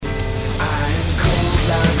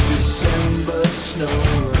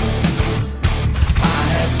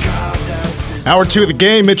Hour 2 of the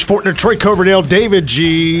game, Mitch Fortner, Troy Coverdale, David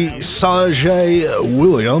G. Sajay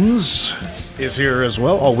Williams is here as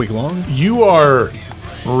well all week long. You are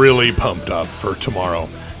really pumped up for tomorrow.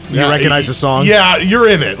 You recognize the song? Yeah, you're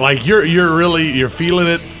in it. Like you're feeling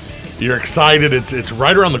it. You're excited. It's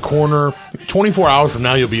right around the corner. 24 hours from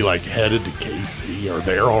now, you'll be like headed to KC or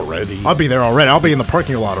there already. I'll be there already. I'll be in the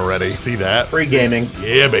parking lot already. See that? Free gaming.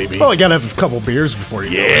 Yeah, baby. Well, I gotta have a couple beers before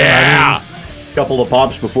you go. Yeah. Couple of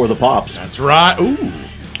pops before the pops. That's right. Ooh.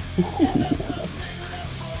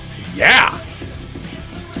 Yeah.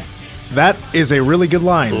 That is a really good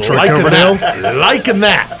line, Troy Liking Coverdale. that. Liking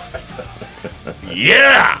that.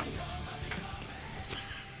 Yeah.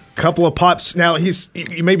 Couple of pops. Now,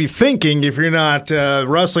 you may be thinking, if you're not a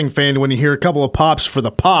wrestling fan, when you hear a couple of pops for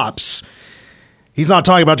the pops, he's not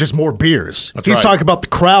talking about just more beers. That's He's right. talking about the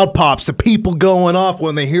crowd pops, the people going off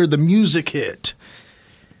when they hear the music hit.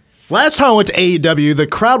 Last time I went to AEW, the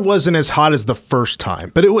crowd wasn't as hot as the first time,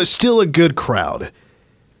 but it was still a good crowd.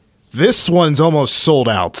 This one's almost sold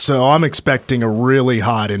out, so I'm expecting a really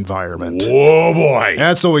hot environment. Whoa, boy.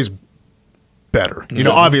 That's always better. You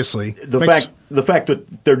know, obviously. The fact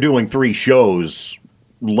that they're doing 3 shows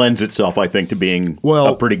lends itself, I think, to being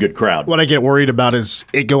a pretty good crowd. What I get worried about is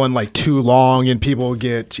it going like too long and people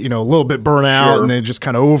get, a little bit burnt out and they just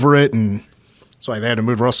kind of over it. And that's why they had to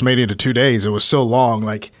move WrestleMania to 2 days. It was so long.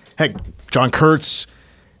 Like, heck, John Kurtz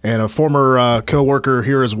and a former co-worker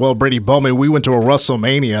here as well, Brady Bowman, we went to a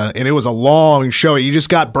WrestleMania and it was a long show. You just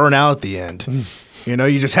got burnt out at the end.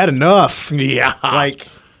 You just had enough. Yeah. Like,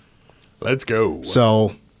 let's go.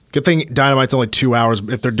 So, good thing Dynamite's only 2 hours.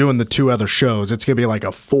 If they're doing the 2 other shows, it's going to be like a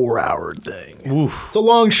 4-hour thing. Oof. It's a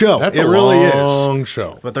long show. That's it a really long is.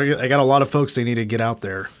 show. But they got a lot of folks they need to get out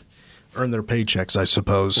there, earn their paychecks, I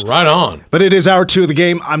suppose. Right on. But it is hour 2 of the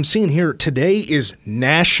game. I'm seeing here today is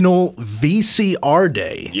National VCR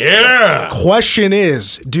Day. Yeah. Question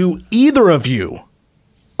is, do either of you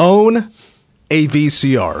own a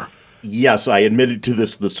VCR? Yes, I admitted to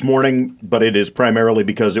this morning, but it is primarily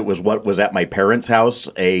because it was what was at my parents' house,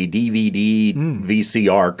 a DVD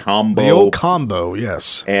VCR combo. The old combo,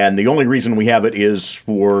 yes. And the only reason we have it is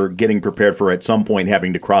for getting prepared for at some point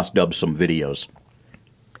having to cross-dub some videos.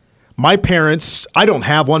 My parents, I don't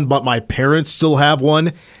have one, but my parents still have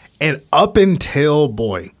one. And up until,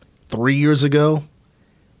 3 years ago,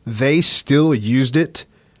 they still used it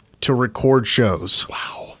to record shows.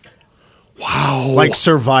 Wow. Like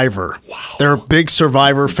Survivor. Wow. They're big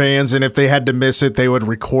Survivor fans, and if they had to miss it, they would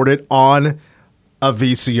record it on a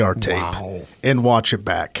VCR tape and watch it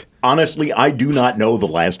back. Honestly, I do not know the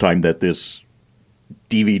last time that this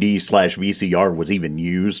DVD/VCR was even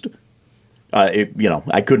used.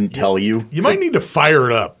 I couldn't tell you. You might need to fire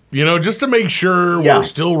it up, just to make sure we're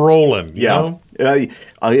still rolling. You know?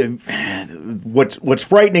 What's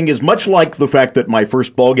frightening is much like the fact that my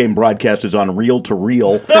first ballgame broadcast is on reel to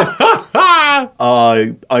reel.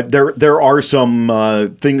 There are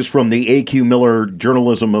some things from the A.Q. Miller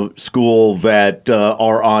Journalism School that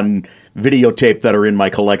are on videotape that are in my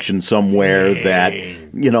collection somewhere. Dang.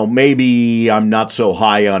 That maybe I'm not so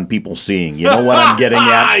high on people seeing. You know what I'm getting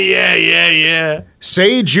at? Yeah.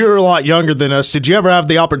 Sage, you're a lot younger than us. Did you ever have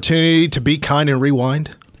the opportunity to be kind and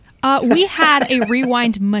rewind? We had a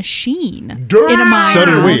rewind machine in my So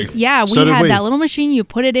did we. house. Yeah, we had that little machine. You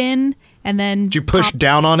put it in, and then did you push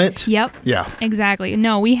down on it? Yep. Yeah. Exactly.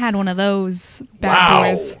 No, we had one of those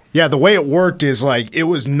bad boys. Yeah, the way it worked is it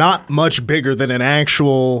was not much bigger than an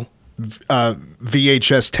actual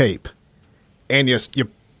VHS tape, and you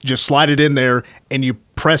just slide it in there, and you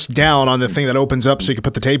press down on the thing that opens up so you can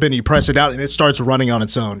put the tape in, you press it out, and it starts running on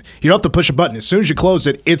its own. You don't have to push a button. As soon as you close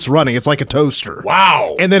it, it's running. It's like a toaster.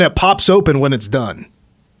 Wow. And then it pops open when it's done.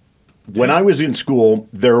 When I was in school,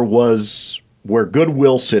 there was, where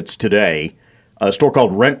Goodwill sits today, a store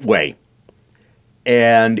called Rentway.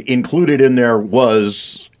 And included in there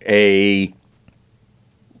was a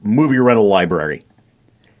movie rental library.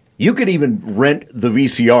 You could even rent the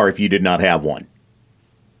VCR if you did not have one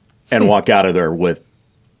and walk out of there with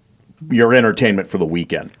your entertainment for the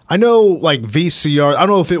weekend. I know, VCR, I don't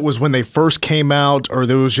know if it was when they first came out or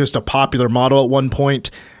there was just a popular model at one point,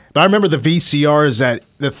 but I remember the VCR is that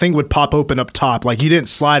the thing would pop open up top. You didn't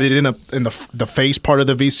slide it in the face part of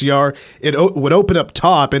the VCR. It would open up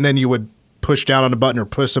top, and then you would push down on a button or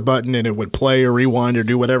push a button, and it would play or rewind or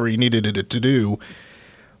do whatever you needed it to do.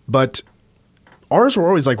 But ours were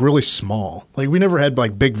always really small. We never had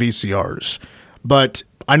big VCRs. But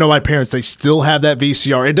I know my parents, they still have that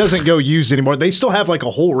VCR. It doesn't go used anymore. They still have a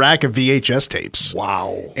whole rack of VHS tapes.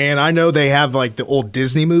 Wow. And I know they have the old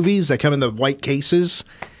Disney movies that come in the white cases.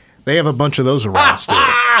 They have a bunch of those around still.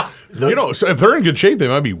 So if they're in good shape, they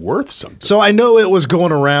might be worth something. So I know it was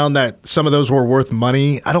going around that some of those were worth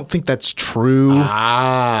money. I don't think that's true.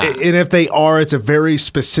 And if they are, it's a very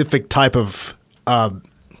specific type of,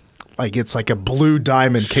 like it's like a blue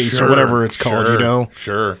diamond case or whatever it's called, you know?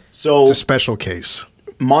 Sure. So It's a special case.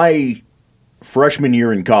 my freshman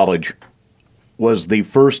year in college was the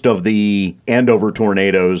first of the Andover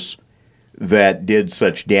tornadoes that did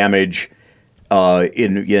such damage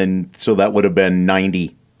so that would have been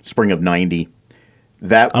 90, spring of 90.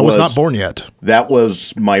 I was not born yet. That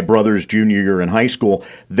was my brother's junior year in high school.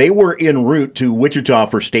 They were en route to Wichita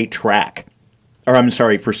for state track. Or I'm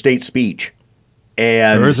sorry, for state speech.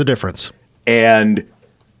 And There is a difference. and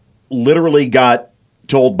literally got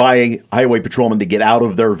told by highway patrolmen to get out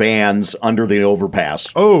of their vans under the overpass.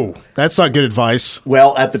 Oh, that's not good advice.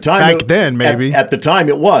 Well, at the time, Back then, maybe. At the time,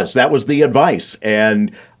 it was. That was the advice,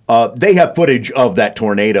 and they have footage of that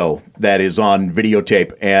tornado that is on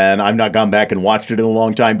videotape. And I've not gone back and watched it in a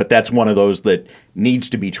long time, but that's one of those that needs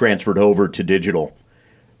to be transferred over to digital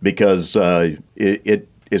because it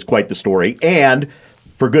is quite the story. And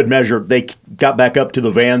for good measure, they got back up to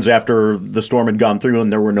the vans after the storm had gone through,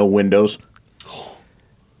 and there were no windows.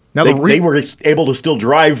 Now They were able to still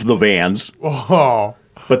drive the vans, Oh,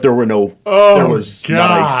 but there were no. there was not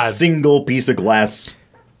God. a single piece of glass.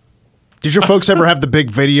 Did your folks ever have the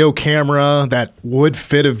big video camera that would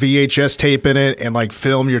fit a VHS tape in it and like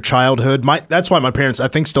film your childhood? That's why my parents, I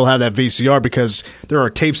think, still have that VCR because there are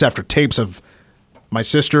tapes after tapes of my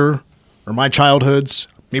sister or my childhoods,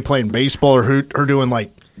 me playing baseball or her doing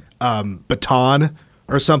like baton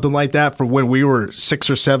or something like that for when we were 6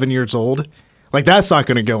 or 7 years old. Like that's not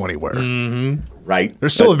going to go anywhere. Right.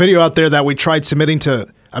 There's still a video out there that we tried submitting to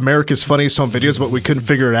America's Funniest Home Videos, but we couldn't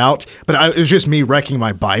figure it out. But it was just me wrecking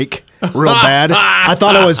my bike real bad. I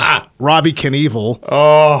thought I was Robbie Knievel.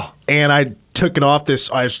 oh, And I took it off this.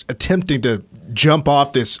 I was attempting to jump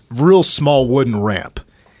off this real small wooden ramp.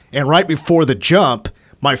 And right before the jump,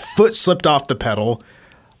 my foot slipped off the pedal.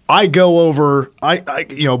 I go over, I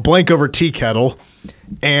blank over tea kettle,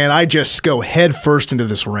 and I just go head first into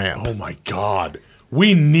this ramp. oh my God.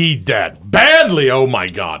 We need that badly. Oh my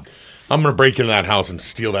God. I'm going to break into that house and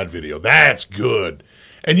steal that video. That's good.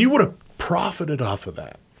 And you would have profited off of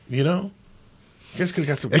that, you know? You guys could have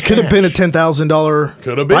got some It could have been a $10,000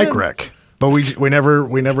 Could have been. bike wreck, but we never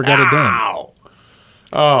got it done. Ow.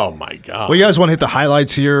 Oh my God. Well, you guys want to hit the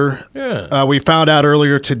highlights here? Yeah. We found out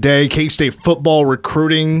earlier today, K-State football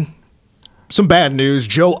recruiting. Some bad news.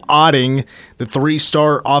 Joe Otting, the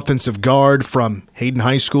 3-star offensive guard from Hayden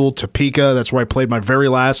High School, Topeka, that's where I played my very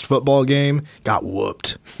last football game, got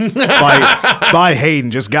whooped by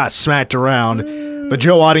Hayden, just got smacked around. But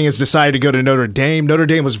Joe Otting has decided to go to Notre Dame. Notre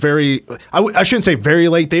Dame was I shouldn't say very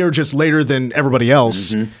late, they were just later than everybody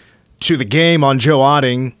else to the game on Joe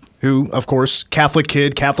Otting, who, of course, Catholic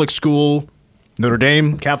kid, Catholic school, Notre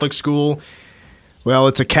Dame, Catholic school. Well,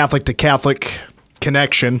 it's a Catholic to Catholic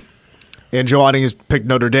connection. And Joe Otting has picked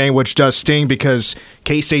Notre Dame, which does sting because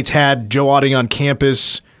K-State's had Joe Otting on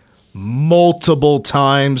campus multiple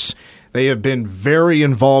times. They have been very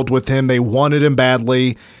involved with him. They wanted him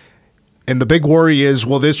badly. And the big worry is,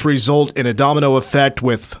 will this result in a domino effect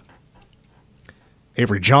with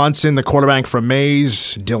Avery Johnson, the quarterback from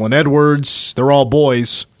Mays, Dylan Edwards? They're all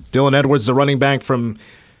boys. Dylan Edwards, the running back from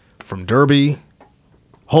Derby.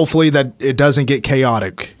 Hopefully that it doesn't get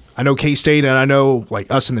chaotic. I know K-State and I know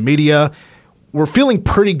like us in the media, we're feeling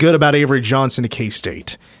pretty good about Avery Johnson to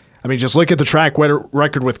K-State. I mean, just look at the track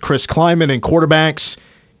record with Chris Kleiman and quarterbacks.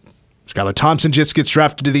 Skylar Thompson just gets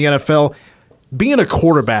drafted to the NFL. Being a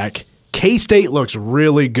quarterback, K-State looks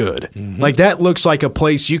really good. Like that looks like a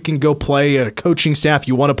place you can go play at a coaching staff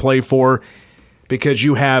you want to play for because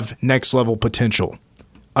you have next level potential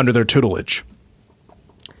under their tutelage.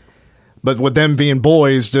 But with them being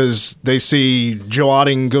boys, does they see Joe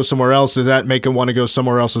Otting go somewhere else? Does that make him want to go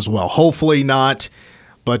somewhere else as well? Hopefully not.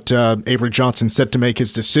 But Avery Johnson set to make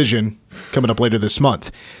his decision coming up later this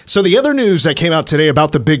month. So the other news that came out today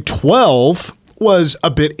about the Big 12 was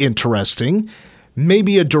a bit interesting.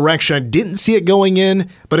 Maybe a direction I didn't see it going in,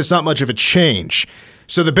 but it's not much of a change.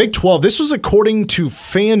 So the Big 12, this was according to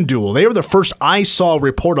FanDuel. They were the first I saw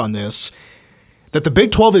report on this, that the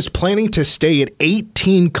Big 12 is planning to stay at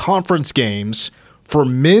 18 conference games for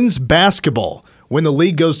men's basketball when the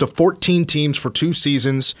league goes to 14 teams for 2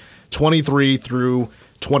 seasons, 23 through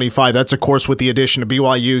 25. That's, of course, with the addition of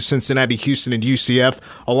BYU, Cincinnati, Houston, and UCF,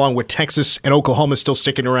 along with Texas and Oklahoma still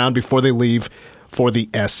sticking around before they leave for the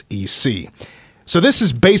SEC. So this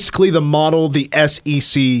is basically the model the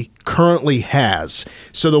SEC currently has.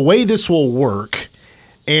 So the way this will work,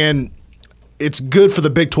 and it's good for the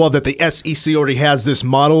Big 12 that the SEC already has this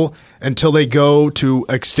model until they go to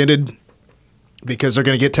extended, because they're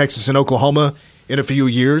going to get Texas and Oklahoma in a few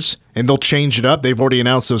years, and they'll change it up. They've already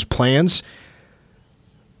announced those plans.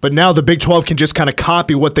 But now the Big 12 can just kind of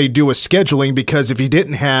copy what they do with scheduling, because if you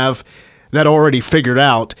didn't have that already figured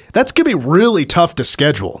out, that's going to be really tough to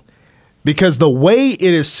schedule. Because the way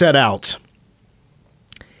it is set out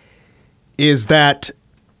is that,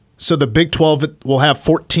 so the Big 12 will have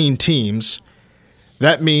 14 teams.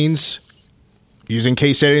 That means, using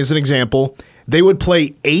K-State as an example, they would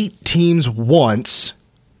play 8 teams once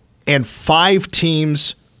and 5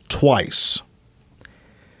 teams twice.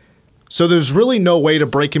 So there's really no way to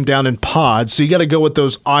break them down in pods, so you got to go with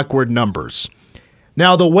those awkward numbers.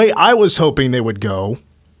 Now, the way I was hoping they would go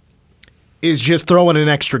is just throw in an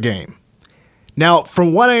extra game. Now,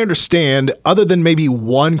 from what I understand, other than maybe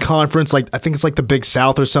one conference, like I think it's like the Big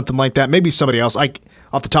South or something like that, maybe somebody else,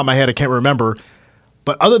 off the top of my head, I can't remember.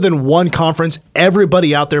 But other than one conference,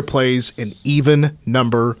 everybody out there plays an even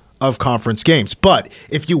number of conference games. But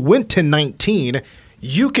if you went to 19,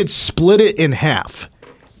 you could split it in half,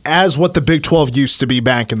 as what the Big 12 used to be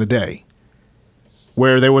back in the day,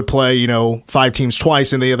 where they would play, 5 teams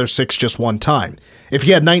twice and the other 6 just one time. If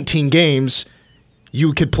you had 19 games,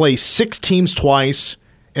 you could play 6 teams twice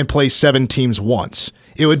and play 7 teams once.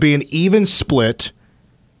 It would be an even split,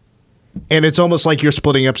 and it's almost like you're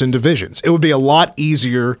splitting up in divisions. It would be a lot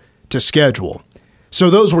easier to schedule. So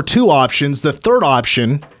those were 2 options. The third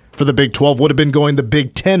option for the Big 12 would have been going the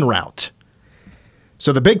Big 10 route.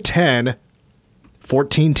 So the Big 10,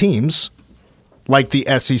 14 teams, like the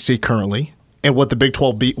SEC currently, and what the Big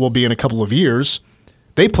 12 will be in a couple of years,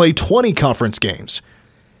 they play 20 conference games.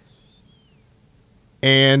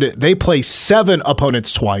 And they play 7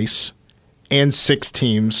 opponents twice and 6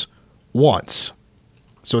 teams once.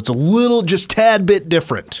 So it's a little, just tad bit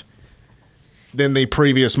different than the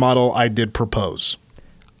previous model I did propose.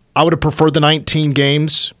 I would have preferred the 19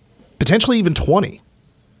 games, potentially even 20.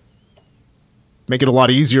 Make it a lot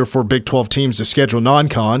easier for Big 12 teams to schedule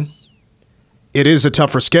non-con. It is a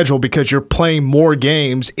tougher schedule because you're playing more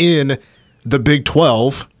games in the Big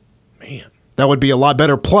 12. Man. That would be a lot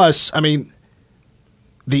better. Plus,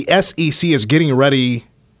 the SEC is getting ready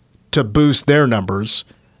to boost their numbers.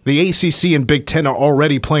 The ACC and Big 10 are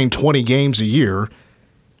already playing 20 games a year.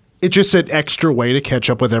 It's just an extra way to catch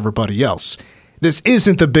up with everybody else. This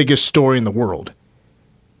isn't the biggest story in the world.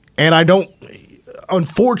 And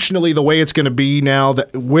unfortunately, the way it's going to be now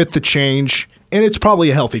that with the change, and it's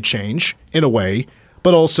probably a healthy change in a way,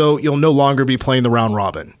 but also you'll no longer be playing the round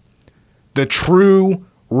robin. The true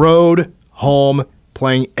road home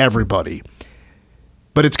playing everybody.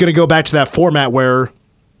 But it's going to go back to that format where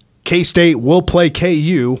K-State will play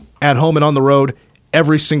KU at home and on the road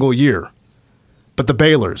every single year. But the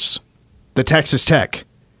Baylors, the Texas Tech,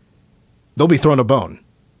 they'll be throwing a bone.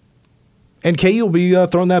 And KU will be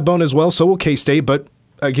throwing that bone as well, so will K-State, but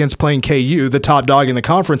against playing KU, the top dog in the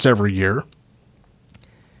conference every year,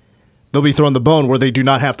 they'll be throwing the bone where they do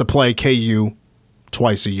not have to play KU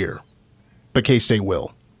twice a year. But K-State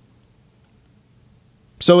will.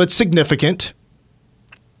 So it's significant.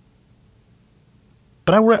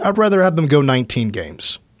 But I'd rather have them go 19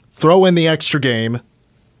 games. Throw in the extra game.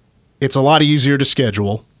 It's a lot easier to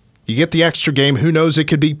schedule. You get the extra game. Who knows? It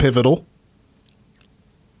could be pivotal.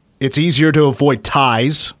 It's easier to avoid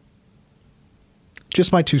ties.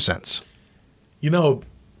 Just my 2 cents.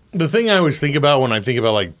 The thing I always think about when I think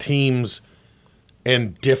about like teams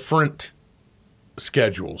and different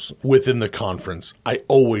schedules within the conference, I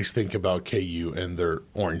always think about KU and their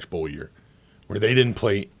Orange Bowl year, where they didn't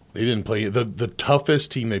play the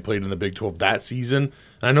toughest team they played in the Big 12 that season.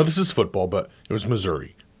 And I know this is football, but it was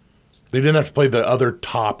Missouri. They didn't have to play the other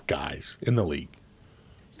top guys in the league.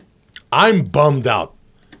 I'm bummed out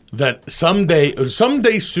that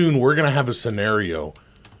someday soon we're going to have a scenario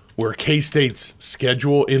where K-State's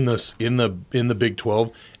schedule in the Big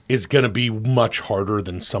 12 is going to be much harder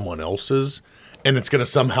than someone else's, and it's going to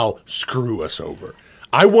somehow screw us over.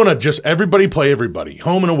 I want to just everybody play everybody,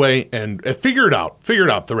 home and away, and figure it out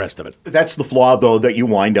the rest of it. That's the flaw, though, that you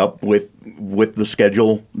wind up with the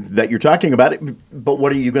schedule that you're talking about. But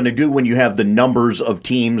what are you going to do when you have the numbers of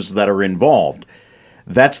teams that are involved?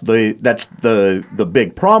 That's the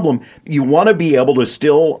big problem. You want to be able to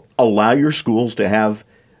still allow your schools to have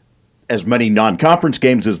as many non-conference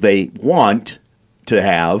games as they want to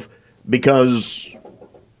have, because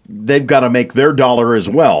they've got to make their dollar as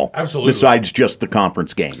well. Absolutely. Besides just the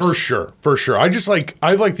conference games. For sure. I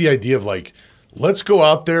like the idea of let's go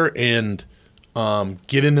out there and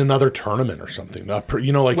get in another tournament or something. Like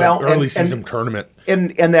Well, an early and- season tournament.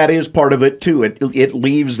 And that is part of it too. It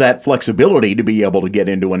leaves that flexibility to be able to get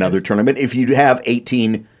into another tournament. If you have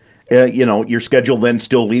 18, your schedule then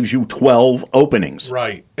still leaves you 12 openings.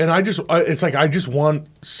 Right. And I just want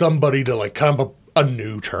somebody to like come up a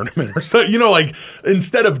new tournament or so, like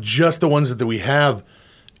instead of just the ones that we have,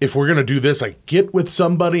 if we're going to do this, like get with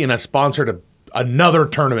somebody and I sponsored another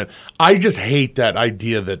tournament. I just hate that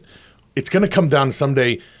idea that it's going to come down to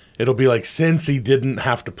someday. It'll be like Cincy didn't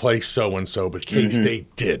have to play so-and-so, but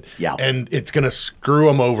K-State did. Yeah. And it's going to screw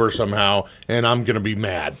them over somehow, and I'm going to be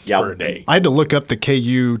mad for a day. I had to look up the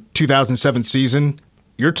KU 2007 season.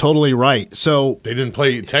 You're totally right. So They didn't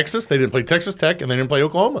play Texas, they didn't play Texas Tech, and they didn't play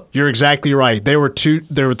Oklahoma. you're exactly right. There were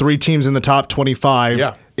 3 teams in the top 25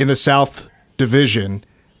 Yeah. in the South Division.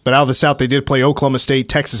 But out of the South, they did play Oklahoma State,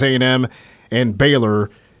 Texas A&M, and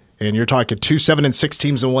Baylor. And you're talking 2 7-6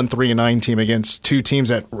 teams and 1 3-9 team against 2 teams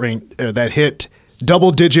that hit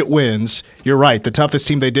double-digit wins. You're right. The toughest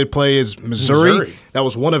team they did play is Missouri. That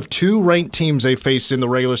was one of 2 ranked teams they faced in the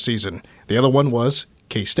regular season. The other one was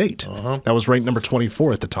K-State. That was ranked number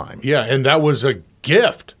 24 at the time. Yeah, and that was a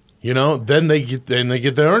gift. Then they get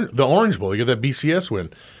the Orange Bowl. They get that BCS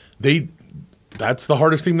win. That's the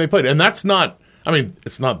hardest team they played, and that's not. I mean,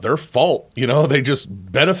 it's not their fault. They just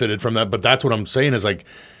benefited from that. But that's what I'm saying is like.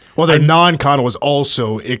 Well, their non-con was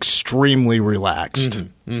also extremely relaxed.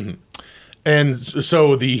 And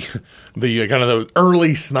so the kind of the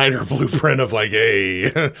early Snyder blueprint of like,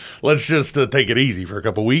 hey, let's just take it easy for a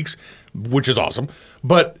couple weeks, which is awesome.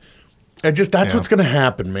 But that's what's going to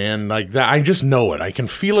happen, man. Like that, I just know it. I can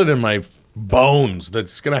feel it in my bones.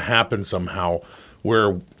 That's going to happen somehow.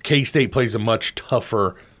 Where K-State plays a much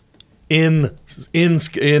tougher in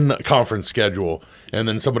conference schedule, and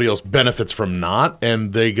then somebody else benefits from not,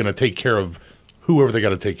 and they're going to take care of whoever they got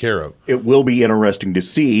to take care of. It will be interesting to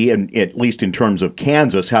see, and at least in terms of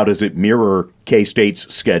Kansas, how does it mirror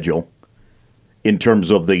K-State's schedule in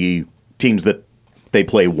terms of the teams that they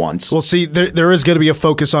play once? Well, see, there is going to be a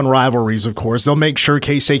focus on rivalries, of course. They'll make sure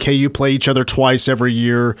K-State, KU play each other twice every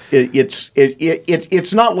year.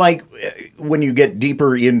 It's not like when you get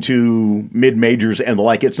deeper into mid-majors and the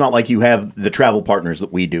like, it's not like you have the travel partners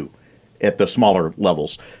that we do at the smaller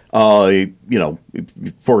levels.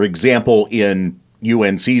 For example, in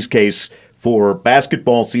UNC's case, for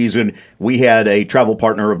basketball season, we had a travel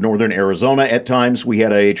partner of Northern Arizona at times. We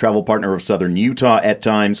had a travel partner of Southern Utah at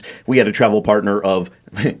times. We had a travel partner of,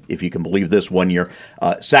 if you can believe this, one year,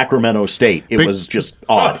 Sacramento State. It was just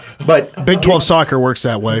odd. But Big 12 soccer works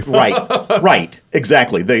that way. Right,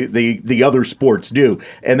 exactly. The other sports do.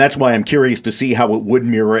 And that's why I'm curious to see how it would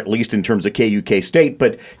mirror, at least in terms of KU State.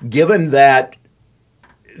 But given that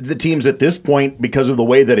the teams at this point, because of the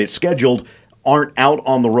way that it's scheduled, aren't out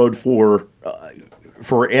on the road for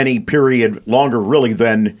any period longer, really,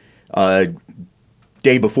 than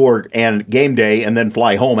day before and game day, and then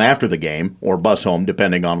fly home after the game or bus home,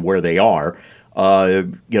 depending on where they are.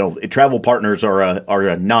 Travel partners are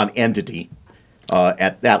a non-entity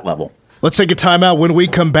at that level. Let's take a timeout. When we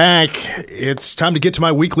come back, it's time to get to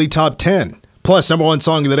my weekly top 10. Plus, number one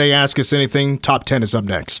song of the day, Ask Us Anything. Top 10 is up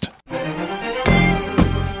next.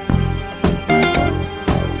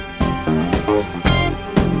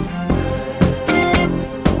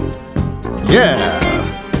 Yeah.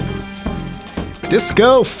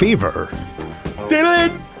 Disco Fever. Did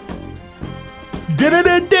it.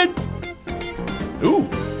 Ooh.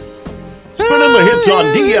 Spinning the hits on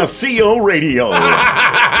DSCO Radio.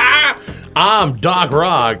 I'm Doc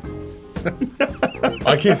Rock.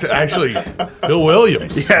 I can't say, actually, Bill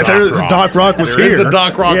Williams. Yeah, Doc Rock was there here. There is a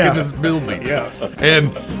Doc Rock Yeah. in this building. Yeah.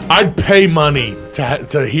 And I'd pay money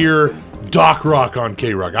to hear Doc Rock on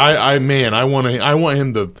K-Rock. I want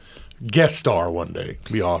him to guest star one day.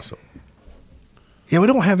 It'd be awesome. Yeah, we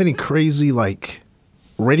don't have any crazy,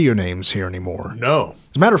 radio names here anymore. No.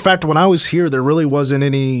 As a matter of fact, when I was here, there really wasn't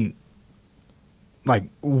any,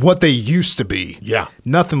 what they used to be. Yeah.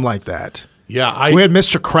 Nothing like that. Yeah. We had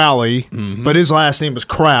Mr. Crowley, but his last name was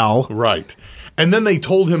Crow. Right. And then they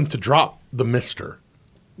told him to drop the Mister.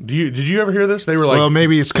 Did you ever hear this? They were like, Well,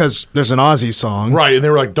 maybe it's because there's an Ozzy song. right, and they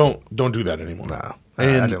were like, don't do that anymore. No, I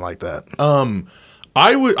And didn't like that.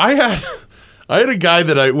 I had a guy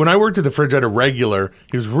that when I worked at the fridge, I had a regular.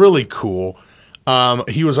 He was really cool.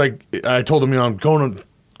 He was like, I told him, I'm going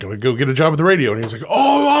to go get a job at the radio, and he was like,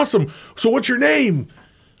 oh, awesome. So what's your name?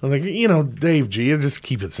 I'm like, Dave G, just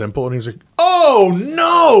keep it simple. And he's like, oh,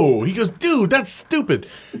 no. He goes, dude, that's stupid.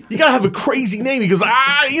 You got to have a crazy name. He goes,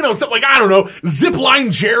 something like, I don't know,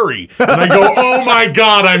 Zipline Jerry. And I go, oh, my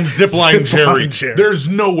God, I'm Zipline Jerry. There's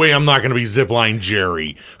no way I'm not going to be Zipline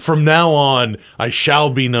Jerry. From now on, I shall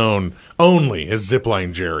be known only as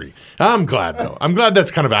Zipline Jerry. I'm glad, though. I'm glad that's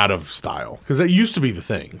kind of out of style because that used to be the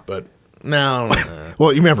thing. But now.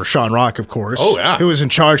 Well, you remember Sean Rock, of course. Oh, yeah. Who was in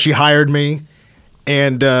charge. He hired me.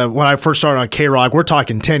 And when I first started on K-Rock, we're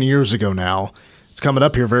talking 10 years ago now. It's coming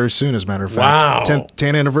up here very soon, as a matter of fact. Wow.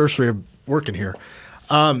 10th anniversary of working here.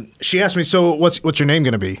 She asked me, so what's your name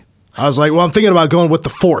going to be? I was like, well, I'm thinking about going with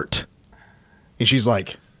The Fort. And she's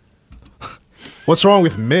like, what's wrong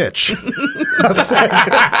with Mitch?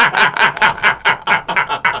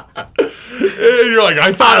 And you're like,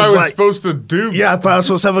 I thought I was supposed to do. Yeah, I thought I was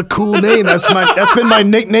supposed to have a cool name. That's been my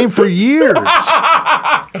nickname for years.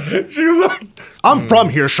 She was like, I'm from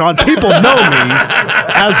here, Sean. People know me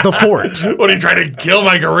as The Fort. what, are you trying to kill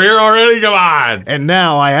my career already? Come on. And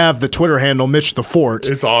now I have the Twitter handle Mitch the Fort.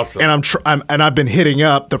 It's awesome. And I've been hitting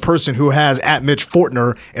up the person who has at Mitch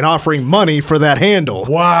Fortner and offering money for that handle.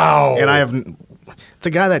 Wow. And it's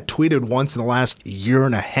a guy that tweeted once in the last year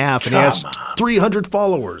and a half, and he has 300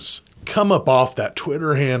 followers. Come up off that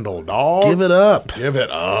Twitter handle, dog. Give it up. Give it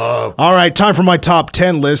up. All right, time for my top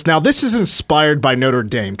 10 list. Now, this is inspired by Notre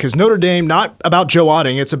Dame, because Notre Dame, not about Joe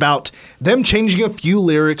Otting, it's about them changing a few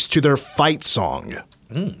lyrics to their fight song.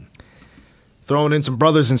 Throwing in some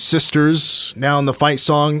brothers and sisters now in the fight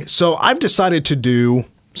song. So I've decided to do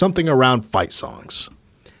something around fight songs.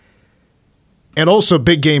 And also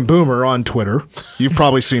Big Game Boomer on Twitter. You've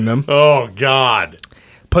probably seen them. Oh, God.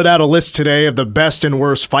 Put out a list today of the best and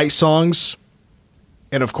worst fight songs.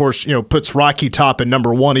 And, of course, puts Rocky Top at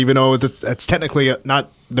number 1, even though that's technically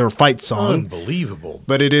not their fight song. Unbelievable.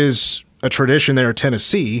 But it is a tradition there in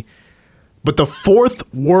Tennessee. But the 4th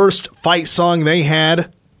worst fight song they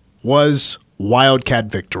had was Wildcat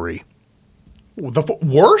Victory. The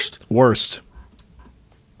worst? Worst.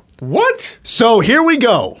 What? So here we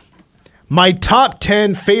go. My top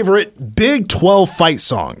 10 favorite Big 12 fight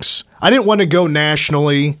songs. I didn't want to go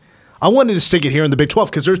nationally. I wanted to stick it here in the Big 12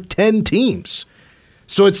 because there's 10 teams.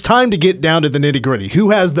 So it's time to get down to the nitty gritty. Who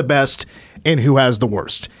has the best and who has the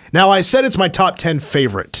worst? Now, I said it's my top 10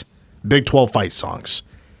 favorite Big 12 fight songs.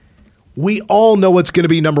 We all know what's going to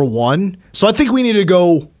be number 1. So I think we need to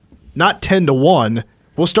go not 10 to 1.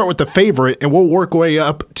 We'll start with the favorite and we'll work way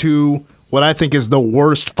up to what I think is the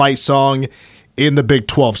worst fight song in the Big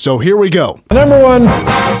 12. So here we go. Number 1.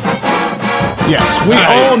 Yes, we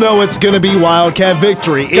all know it's going to be Wildcat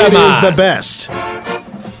Victory. It is the best.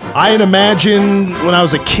 I imagine when I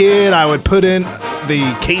was a kid, I would put in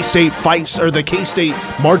the K-State fights or the K-State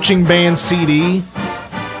marching band CD,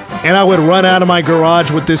 and I would run out of my garage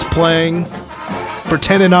with this playing,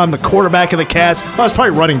 pretending I'm the quarterback of the Cats. I was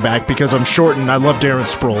probably running back because I'm short and I love Darren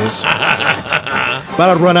Sproles. But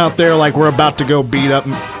I'd run out there like we're about to go beat up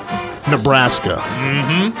Nebraska.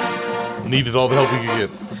 Mm-hmm. Needed all the help you could get.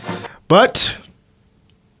 But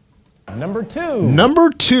Number 2. Number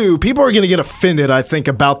 2, people are going to get offended, I think,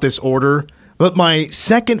 about this order. But my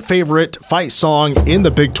second favorite fight song in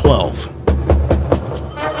the Big 12.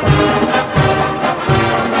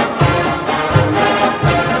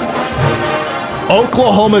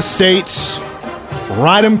 Oklahoma State's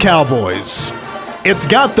Ride 'em Cowboys. It's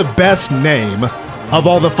got the best name of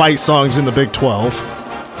all the fight songs in the Big 12.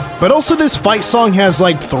 But also this fight song has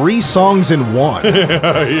like 3 songs in one.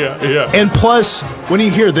 Yeah. And plus, when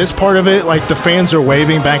you hear this part of it, like the fans are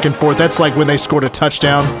waving back and forth, that's like when they scored a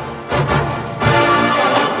touchdown.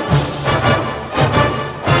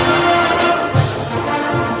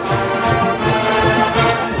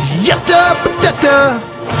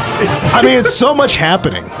 I mean, it's so much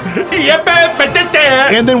happening.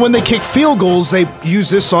 And then when they kick field goals, they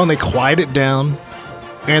use this song, they quiet it down.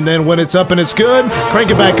 And then when it's up and it's good,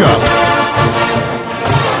 crank it back up.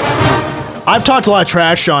 I've talked a lot of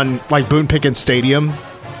trash on like Boone Pickens Stadium,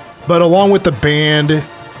 but along with the band,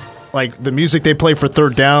 like the music they play for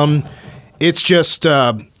third down, it's just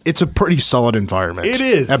it's a pretty solid environment. It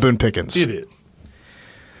is at Boone Pickens. It is.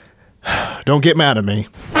 Don't get mad at me.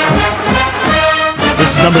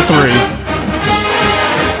 This is number 3.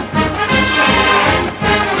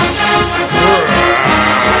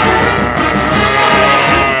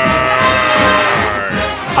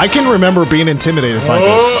 I can remember being intimidated by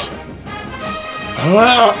this.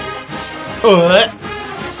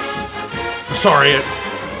 Sorry,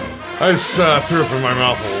 I just threw up in my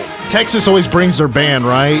mouth hole. Texas always brings their band,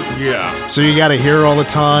 right? Yeah. So you got to hear it all the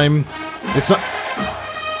time. It's not.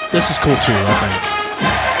 This is cool too, I think.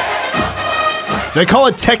 They call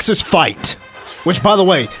it Texas Fight, which, by the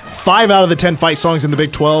way, 5 out of the 10 fight songs in the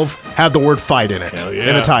Big 12 have the word fight in it, Hell yeah.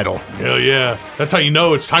 in the title. Hell yeah. That's how you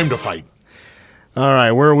know it's time to fight. All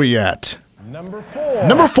right, where are we at? Number 4.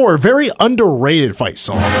 Number 4, very underrated fight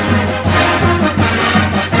song.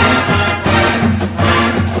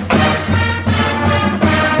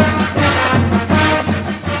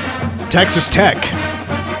 Texas Tech.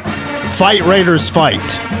 Fight Raiders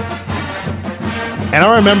Fight. And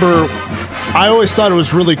I remember, I always thought it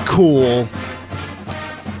was really cool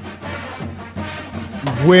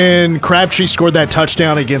when Crabtree scored that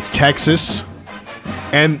touchdown against Texas,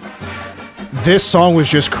 and this song was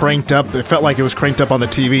just cranked up. It felt like it was cranked up on the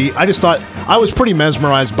TV. I just thought, I was pretty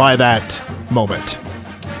mesmerized by that moment.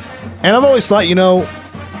 And I've always thought,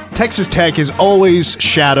 Texas Tech is always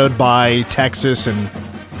shadowed by Texas and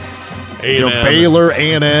A&M. Baylor,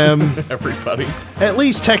 A&M. Everybody. At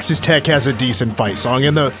least Texas Tech has a decent fight song,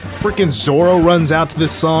 and the freaking Zorro runs out to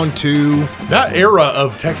this song too. That era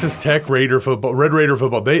of Texas Tech Raider football, Red Raider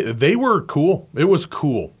football, they were cool. It was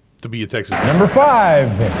cool to be a Texas Tech. Number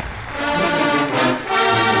 5.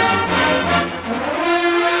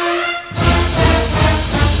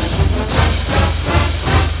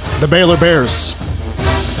 The Baylor Bears.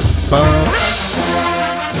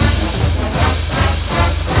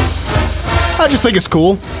 I just think it's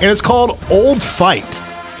cool, and it's called Old Fight.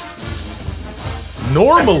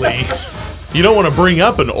 Normally, you don't want to bring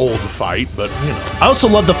up an old fight, but I also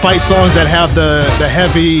love the fight songs that have the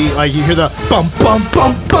heavy, like you hear the bum bum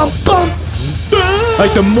bum bum bum.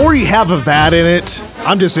 Like the more you have of that in it,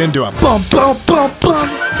 I'm just into it. Bum bum bum bum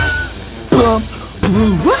bum bum.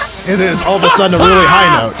 And then it's all of a sudden a really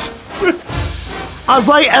high note. I was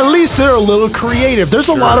like, at least they're a little creative. There's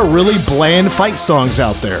a lot of really bland fight songs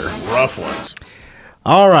out there. rough ones.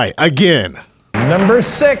 All right, again. Number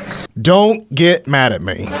 6. Don't get mad at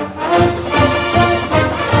me.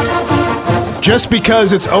 Just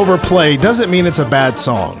because it's overplayed doesn't mean it's a bad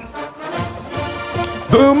song.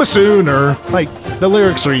 Boom a sooner. Like, the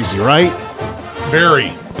lyrics are easy, right?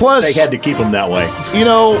 Very. Plus, They had to keep them that way.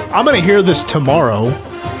 I'm going to hear this tomorrow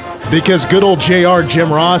because good old JR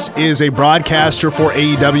Jim Ross is a broadcaster for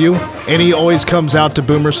AEW, and he always comes out to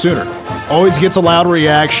Boomer Sooner. Always gets a loud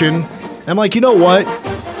reaction. I'm like, you know what?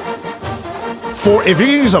 If you're going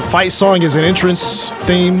to use a fight song as an entrance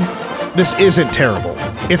theme, this isn't terrible.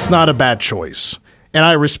 It's not a bad choice. And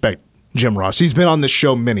I respect Jim Ross. He's been on this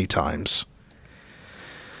show many times.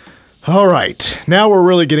 All right. Now we're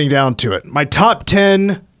really getting down to it. My top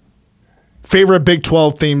 10 favorite Big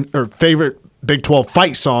 12 theme or favorite Big 12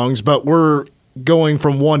 fight songs, but we're going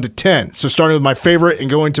from 1 to 10. So starting with my favorite and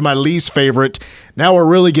going to my least favorite. Now we're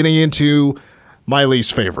really getting into my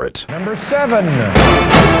least favorite. Number 7.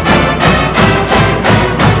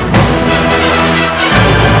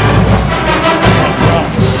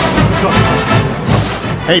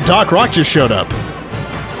 Hey, Doc Rock just showed up.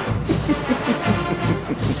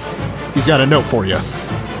 He's got a note for you.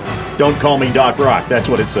 Don't call me Doc Rock. That's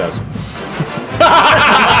what it says.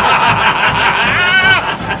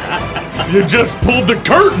 You just pulled the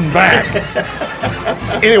curtain back.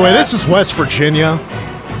 Anyway, this is West Virginia.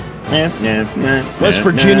 West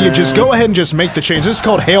Virginia, just go ahead and just make the change. This is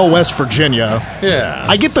called Hail West Virginia. Yeah.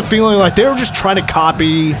 I get the feeling like they were just trying to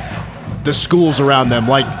copy the schools around them.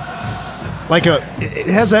 It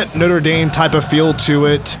has that Notre Dame type of feel to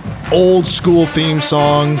it. Old school theme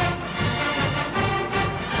song.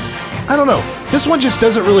 I don't know. This one just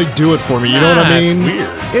doesn't really do it for me. You know what I mean?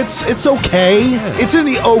 It's weird. It's okay. Yeah. It's in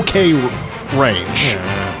the okay range.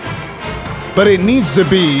 Yeah. But it needs to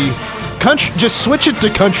be country. Just switch it to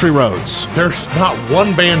country roads. There's not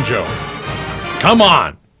one banjo. Come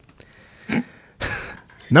on.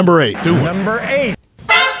 Number 8. Do it. Number 8.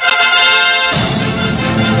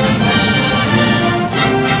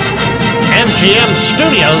 MGM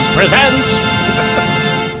Studios presents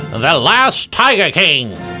The Last Tiger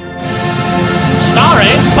King,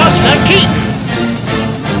 starring Buster Keaton,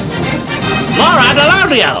 Laura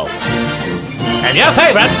DeLaudio, and your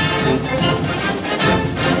favorite,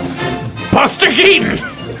 Buster Keaton.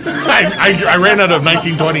 I ran out of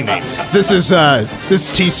 1920 names. This is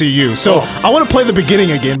TCU. So I want to play the beginning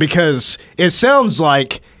again because it sounds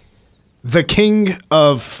like the King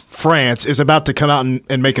of France is about to come out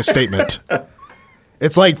and make a statement.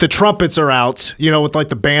 It's like the trumpets are out, with like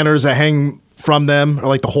the banners that hang from them, or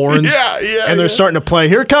like the horns. Yeah. And they're starting to play.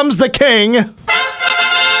 Here comes the king.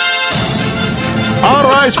 All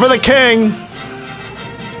rise for the king.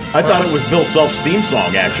 I thought it was Bill Self's theme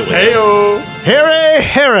song, actually. Hey-o. Hooray,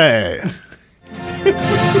 hooray.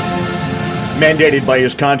 Mandated by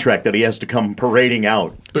his contract that he has to come parading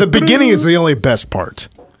out. The beginning is the only best part.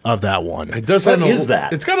 of that one. It does What have is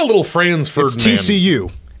that? It's got a little Franz It's Ferdinand.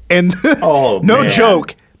 TCU. And Oh, no man.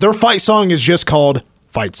 joke, their fight song is just called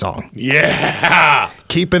Fight Song. Yeah.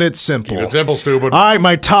 Keeping it simple. Keep it simple, stupid. All right,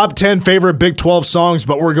 my top 10 favorite Big 12 songs,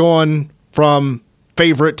 but we're going from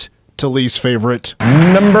favorite to least favorite.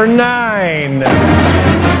 Number 9.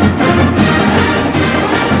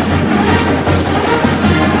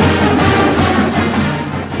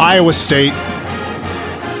 Iowa State.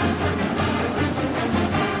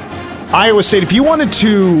 Iowa State, if you wanted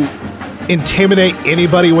to intimidate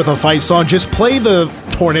anybody with a fight song, just play the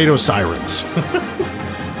Tornado Sirens.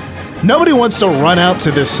 Nobody wants to run out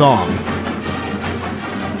to this song.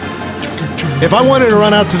 If I wanted to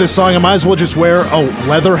run out to this song, I might as well just wear a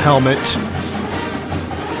leather helmet,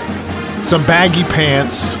 some baggy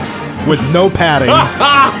pants with no padding,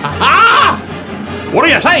 What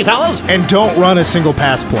do you say, fellas? and don't run a single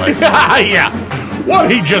pass play. Yeah.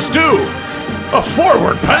 What'd he just do? A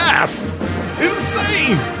forward pass.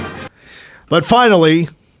 Insane. But finally,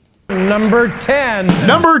 Number 10.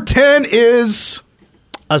 number 10 is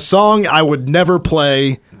a song I would never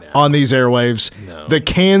play on these airwaves. The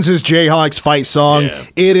Kansas Jayhawks fight song. Yeah.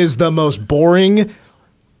 It is the most boring,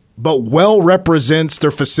 but well represents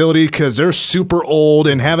their facility because they're super old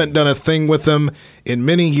and haven't done a thing with them in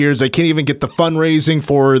many years. They can't even get the fundraising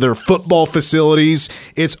for their football facilities.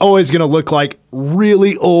 It's always going to look like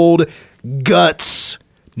really old guts,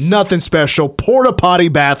 nothing special, porta potty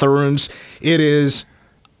bathrooms. It is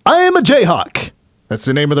I Am a Jayhawk. That's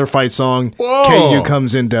the name of their fight song. Whoa. KU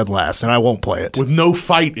comes in dead last, and I won't play it. With no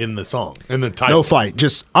fight in the song, in the title. No fight,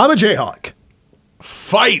 just I'm a Jayhawk.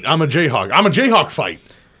 Fight. I'm a Jayhawk. I'm a Jayhawk fight.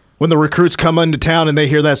 When the recruits come into town and they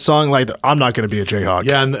hear that song, like, I'm not going to be a Jayhawk.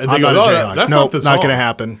 Yeah, and they I'm go, not a "Oh, Jayhawk." that's Nope, not the not song." going to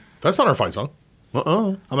happen. That's not our fight song. I'm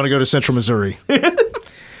going to go to Central Missouri.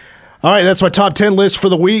 All right, that's my top 10 list for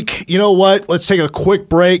the week. You know what? Let's take a quick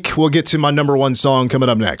break. We'll get to my number one song coming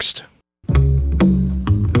up next.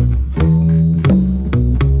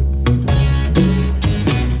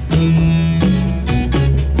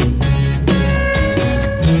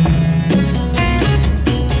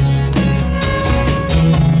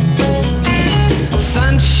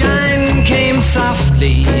 Sunshine came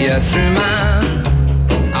softly through my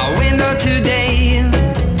window today.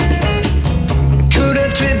 Could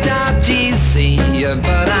have tripped out easy,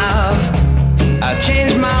 but I've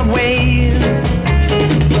changed my way.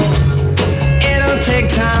 It'll take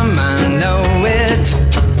time, I know it,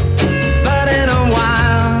 but in a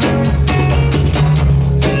while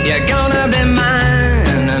you're gonna be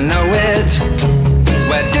mine. I know it.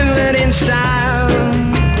 We'll do it in style.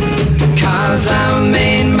 'Cause I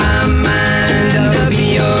made my mind up,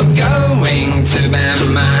 you're going to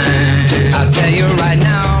be mine. I'll tell you right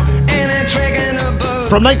now, ain't a trick in the book.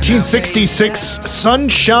 From 1966,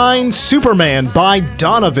 Sunshine Superman by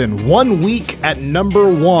Donovan. 1 week at number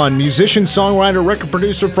one. Musician, songwriter, record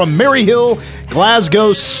producer from Maryhill,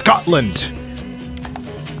 Glasgow, Scotland.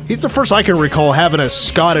 He's the first I can recall having a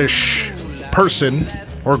Scottish person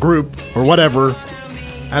or group or whatever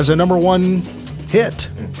as a number one hit.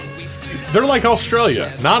 They're like Australia.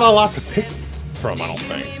 Not a lot to pick from, I don't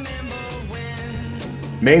think.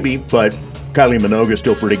 Maybe, but Kylie Minogue is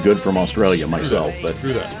still pretty good from Australia myself. But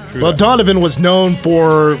True that. True Well, that. Donovan was known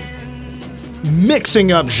for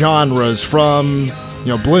mixing up genres from,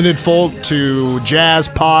 blended folk to jazz,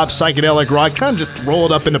 pop, psychedelic rock, kind of just roll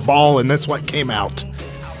it up in a ball, and that's what came out.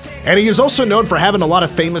 And he is also known for having a lot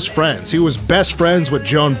of famous friends. He was best friends with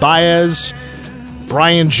Joan Baez,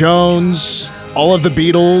 Brian Jones, all of the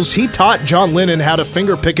Beatles. He taught John Lennon how to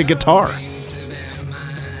fingerpick a guitar.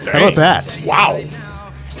 How about that? Wow.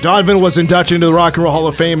 Donovan was inducted into the Rock and Roll Hall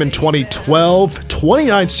of Fame in 2012.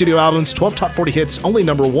 29 studio albums, 12 top 40 hits, only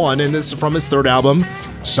number one, and this is from his third album,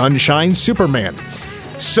 Sunshine Superman.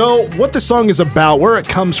 So, what the song is about, where it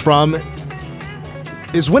comes from,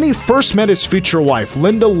 is when he first met his future wife,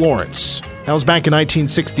 Linda Lawrence. That was back in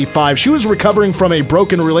 1965. She was recovering from a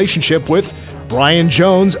broken relationship with Brian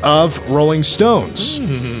Jones of Rolling Stones.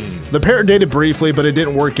 The pair dated briefly, but it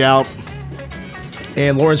didn't work out.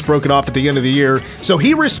 And Lawrence broke it off at the end of the year. So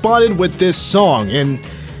he responded with this song. And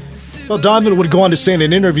Donovan would go on to say in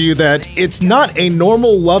an interview that it's not a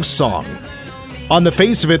normal love song. On the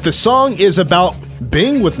face of it, the song is about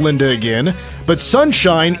being with Linda again, but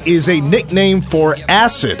Sunshine is a nickname for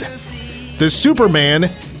acid. The Superman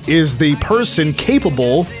is the person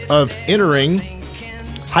capable of entering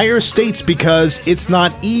higher states because it's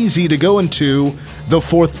not easy to go into the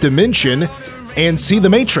fourth dimension and see the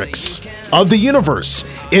matrix of the universe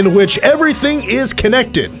in which everything is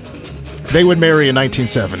connected. They would marry in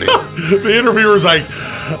 1970. The interviewer's like,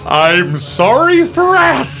 I'm sorry for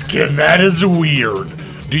asking. That is weird.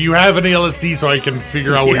 Do you have any LSD so I can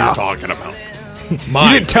figure out what you're talking about?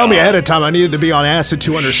 You didn't tell me ahead of time I needed to be on acid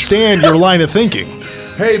to understand your line of thinking.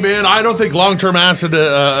 Hey, man, I don't think long-term acid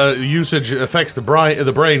usage affects the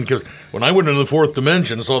brain because when I went into the fourth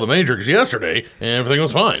dimension and saw The Matrix yesterday, everything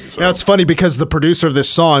was fine. So. Now, it's funny because the producer of this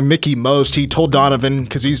song, Mickey Most, he told Donovan,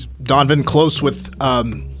 because he's Donovan close with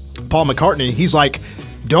Paul McCartney, he's like,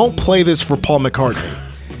 don't play this for Paul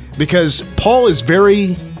McCartney because Paul is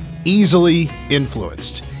very easily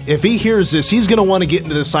influenced. If he hears this, he's going to want to get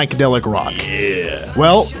into the psychedelic rock. Yeah.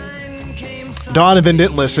 Well, Donovan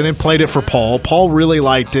didn't listen and played it for Paul. Paul really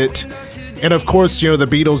liked it. And of course, the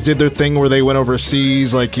Beatles did their thing where they went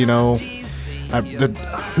overseas, like, oh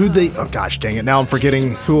gosh, dang it. Now I'm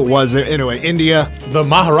forgetting who it was. Anyway, India. The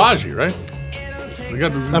Maharaji, right? We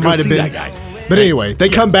got to that might have been that guy. But anyway, they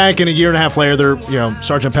come back and a year and a half later, they're,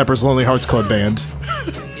 Sgt. Pepper's Lonely Hearts Club Band.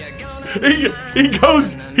 He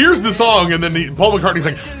goes, here's the song, and then Paul McCartney's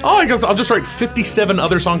like, I guess I'll just write 57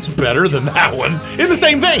 other songs better than that one in the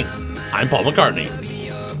same vein. I'm Paul McCartney.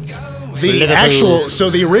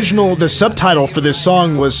 The subtitle for this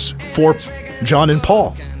song was For John and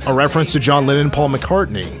Paul, a reference to John Lennon and Paul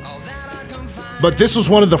McCartney. But this was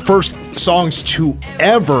one of the first songs to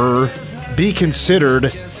ever be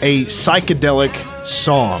considered a psychedelic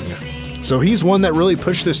song. So he's one that really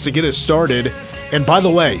pushed this to get us started. And by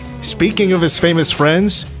the way, speaking of his famous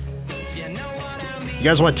friends, you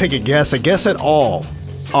guys want to take a guess at all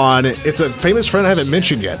on it? It's a famous friend I haven't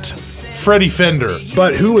mentioned yet. Freddie Fender.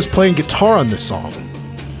 But who was playing guitar on this song?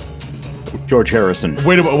 George Harrison.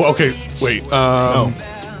 Wait a minute. Okay, wait.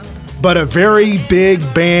 But a very big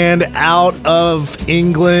band out of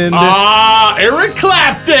England. Eric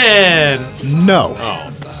Clapton. No. Oh.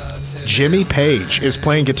 Jimmy Page is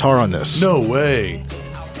playing guitar on this. No way.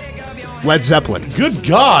 Led Zeppelin. Good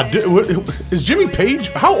God. Is Jimmy Page,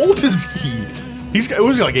 how old is he?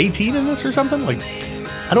 Was he like 18 in this or something? Like,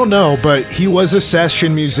 I don't know, but he was a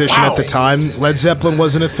session musician at the time. Led Zeppelin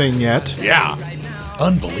wasn't a thing yet. Yeah.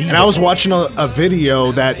 Unbelievable. And I was watching a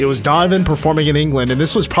video that it was Donovan performing in England, and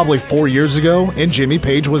this was probably 4 years ago, and Jimmy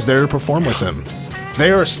Page was there to perform with him.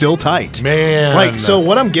 They are still tight. Man. So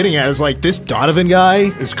what I'm getting at is, this Donovan guy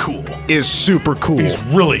is cool. Is super cool. He's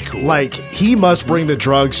really cool. He must bring the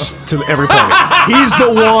drugs to every party. He's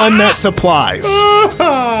the one that supplies.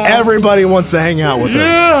 Everybody wants to hang out with him.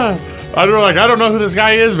 Yeah. I don't know who this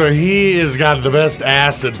guy is, but he has got the best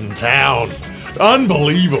acid in town.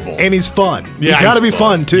 Unbelievable. And he's fun. Yeah, he's got to be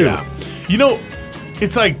fun, too. Yeah.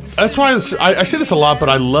 It's that's why I say this a lot, but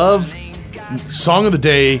I love Song of the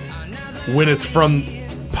Day when it's from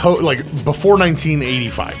before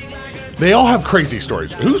 1985. They all have crazy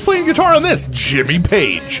stories. Who's playing guitar on this? Jimmy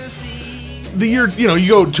Page. The year, you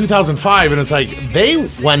go 2005 and it's like, they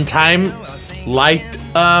one time liked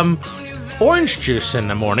orange juice in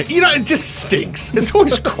the morning. It just stinks. It's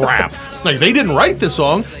always crap. They didn't write this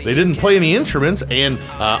song. They didn't play any instruments and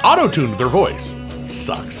auto-tuned their voice.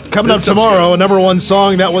 Sucks. Coming up tomorrow, a number one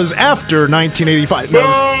song that was after 1985. No,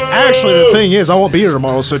 actually, the thing is, I won't be here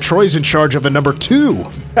tomorrow, so Troy's in charge of a number 2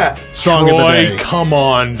 song of the day. Come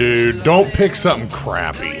on, dude. Don't pick something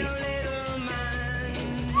crappy.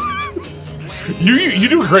 You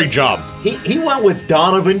do a great job. He went with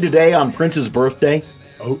Donovan today on Prince's birthday.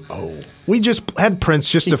 Oh. We just had Prince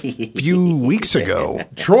just a few weeks ago.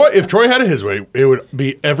 If Troy had it his way, it would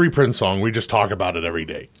be every Prince song. We just talk about it every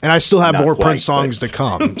day. And I still have Not more quite, Prince songs to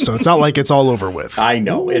come, so it's not like it's all over with. I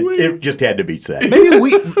know. It just had to be said. Maybe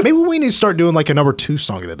we need to start doing a number 2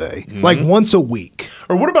 song of the day, once a week.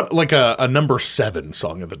 Or what about a number 7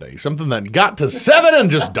 song of the day? Something that got to 7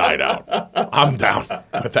 and just died out. I'm down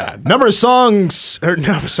with that. Number 7 song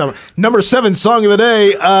of the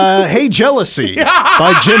day, Hey Jealousy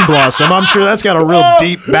by Gin Blossom. I'm sure that's got a real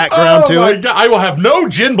deep background to it. God. I will have no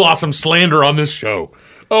Gin Blossom slander on this show.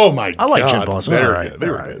 Oh my God. I like Gin Blossom. They're right. They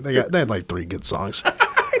were good. They had 3 good songs.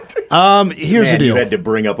 Here's the deal. You had to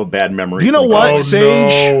bring up a bad memory. You know what,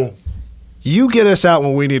 Sage? No. You get us out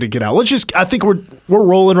when we need to get out. I think we're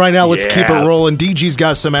rolling right now. Let's keep it rolling. DG's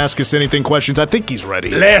got some Ask Us Anything questions. I think he's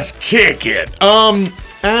ready. Let's kick it.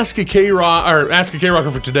 Ask a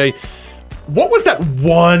K-Rocker for today. What was that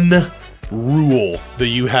one rule that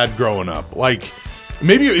you had growing up?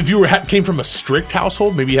 Maybe if you came from a strict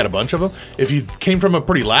household, maybe you had a bunch of them. If you came from a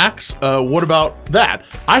pretty lax, what about that?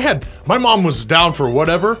 My mom was down for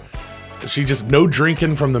whatever. She just no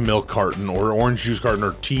drinking from the milk carton or orange juice carton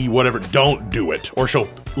or tea, whatever. Don't do it, or she'll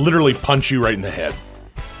literally punch you right in the head.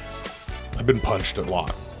 I've been punched a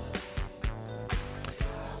lot.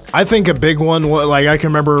 I think a big one, I can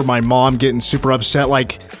remember my mom getting super upset.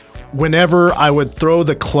 whenever I would throw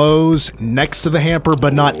the clothes next to the hamper,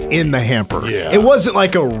 but not in the hamper. Yeah. It wasn't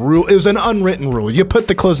like a rule. It was an unwritten rule. You put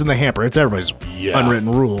the clothes in the hamper. It's everybody's Yeah.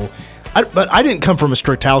 unwritten rule. But I didn't come from a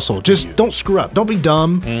strict household. Just don't screw up. Don't be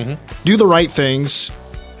dumb. Do the right things.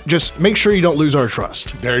 Just make sure you don't lose our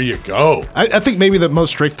trust. There you go. I think maybe the most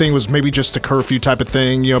strict thing was maybe just a curfew type of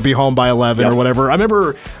thing, be home by 11 Yep. or whatever. I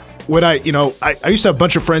remember when I used to have a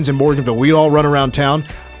bunch of friends in Morganville. We'd all run around town,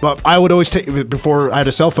 but I would always take, before I had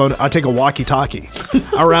a cell phone, I'd take a walkie-talkie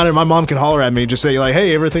around and my mom could holler at me, just say like,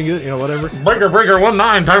 hey, everything good, whatever. Breaker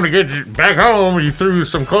 19, time to get you back home. You threw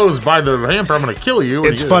some clothes by the hamper. I'm going to kill you.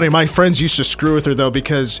 It's funny. My friends used to screw with her though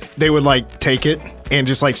because they would like take it and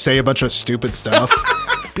just like say a bunch of stupid stuff.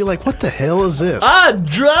 Be like, what the hell is this? I'm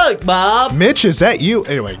drunk, Bob. Mitch, is that you?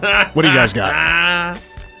 Anyway, what do you guys got?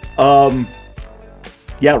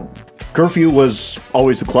 Yeah, curfew was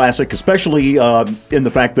always a classic, especially in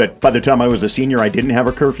the fact that by the time I was a senior, I didn't have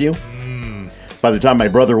a curfew. By the time my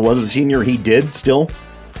brother was a senior, he did still,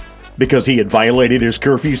 because he had violated his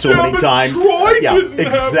curfew so many but times. Troy Yeah, didn't have-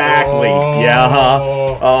 exactly. Yeah,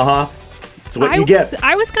 uh-huh. It's what you get.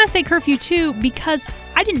 I was going to say curfew too because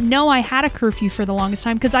I didn't know I had a curfew for the longest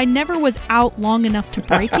time because I never was out long enough to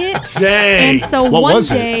break it. Dang. And so What one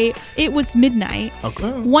was it? day, it was midnight.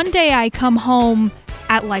 Okay. One day I come home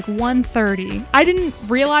at like 1:30. I didn't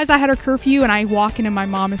realize I had a curfew and I walk in and my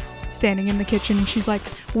mom is standing in the kitchen and she's like,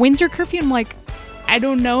 when's your curfew? I'm like, I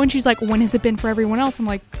don't know. And she's like, when has it been for everyone else? I'm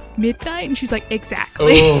like, midnight? And she's like,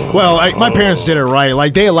 exactly. Well, my parents did it right.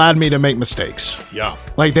 Like, they allowed me to make mistakes. Yeah.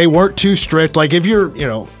 Like, they weren't too strict. Like, if you're,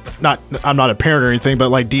 I'm not a parent or anything, but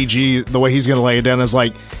like DG, the way he's going to lay it down is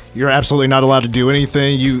like, you're absolutely not allowed to do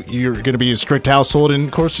anything. You're going to be a strict household, and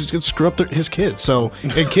of course, he's going to screw up his kids. So,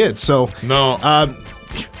 No.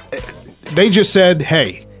 They just said,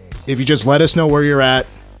 hey, if you just let us know where you're at,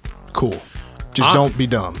 cool. Just don't be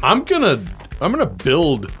dumb. I'm gonna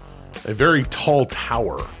build a very tall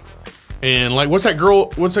tower. And like, what's that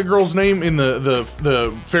girl's name in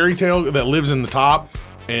the fairy tale that lives in the top?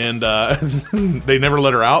 And they never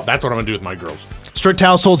let her out. That's what I'm gonna do with my girls. Strict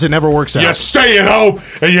households, it never works out. You stay at home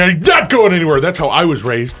and you're not going anywhere. That's how I was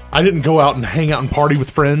raised. I didn't go out and hang out and party with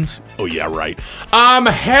friends. Oh yeah, right.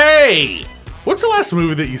 Hey, what's the last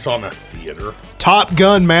movie that you saw in the theater? Top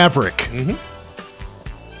Gun Maverick.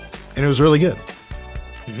 And it was really good.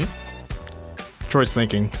 Troy's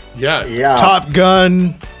thinking. Yeah. Yeah. Top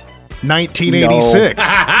Gun 1986.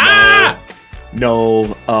 No.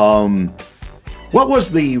 What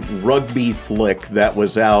was the rugby flick that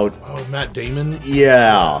was out? Oh, Matt Damon.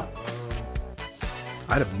 Yeah.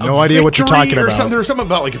 I have no idea what you're talking Or about. something, there was something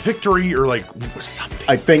about like a victory or like something.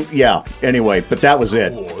 I think, yeah. Anyway, but that was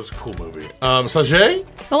it. Oh, it was a cool movie. Sajay?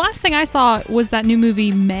 The last thing I saw was that new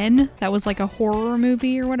movie Men. That was like a horror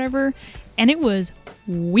movie or whatever. And it was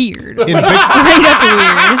weird. Straight up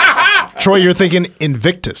weird. Troy, you're thinking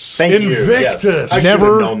Invictus. Thank you. Invictus. Yes. I should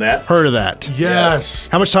Never have known that. heard of that. Yes.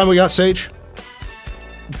 How much time we got, Sage?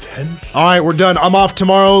 Tense. All right, we're done. I'm off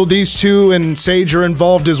tomorrow. These two and Sage are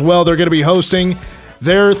involved as well. They're going to be hosting.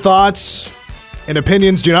 Their thoughts and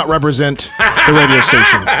opinions do not represent the radio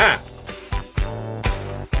station.